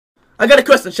I got a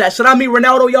question, chat. Should I meet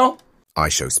Ronaldo, y'all?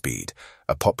 IShowSpeed,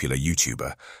 a popular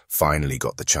YouTuber, finally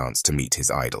got the chance to meet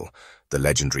his idol, the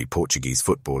legendary Portuguese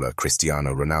footballer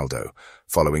Cristiano Ronaldo,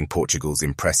 following Portugal's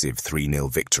impressive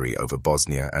 3-0 victory over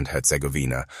Bosnia and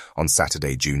Herzegovina on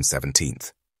Saturday, June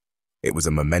 17th. It was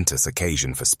a momentous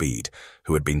occasion for Speed,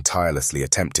 who had been tirelessly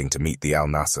attempting to meet the Al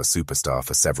Nassr superstar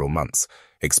for several months,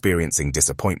 experiencing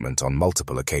disappointment on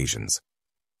multiple occasions.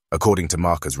 According to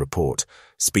Marca's report,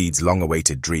 Speed's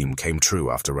long-awaited dream came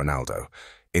true after Ronaldo,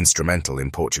 instrumental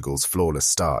in Portugal's flawless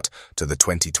start to the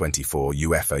 2024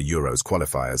 UEFA Euros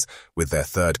qualifiers with their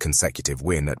third consecutive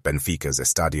win at Benfica's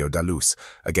Estádio da Luz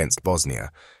against Bosnia,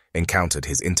 encountered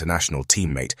his international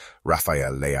teammate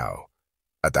Rafael Leao.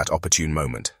 At that opportune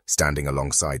moment, standing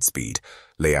alongside Speed,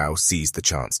 Leao seized the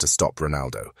chance to stop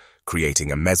Ronaldo,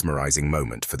 creating a mesmerizing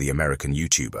moment for the American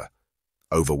YouTuber.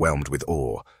 Overwhelmed with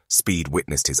awe, Speed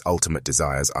witnessed his ultimate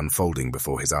desires unfolding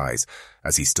before his eyes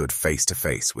as he stood face to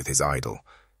face with his idol.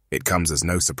 It comes as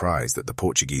no surprise that the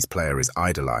Portuguese player is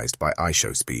idolized by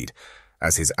IShowSpeed,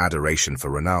 as his adoration for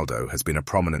Ronaldo has been a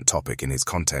prominent topic in his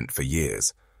content for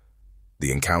years.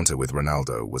 The encounter with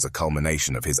Ronaldo was a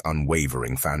culmination of his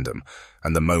unwavering fandom,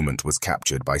 and the moment was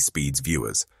captured by Speed's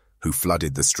viewers, who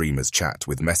flooded the streamer's chat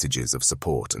with messages of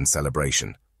support and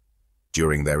celebration.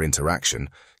 During their interaction,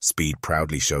 Speed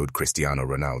proudly showed Cristiano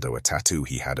Ronaldo a tattoo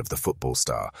he had of the football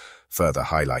star, further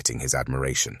highlighting his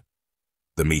admiration.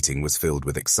 The meeting was filled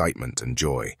with excitement and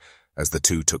joy, as the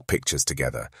two took pictures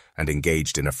together and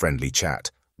engaged in a friendly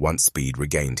chat. Once Speed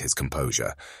regained his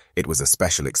composure, it was a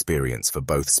special experience for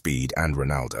both Speed and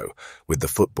Ronaldo, with the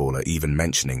footballer even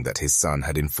mentioning that his son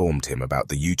had informed him about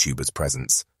the YouTuber's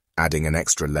presence, adding an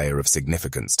extra layer of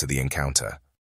significance to the encounter.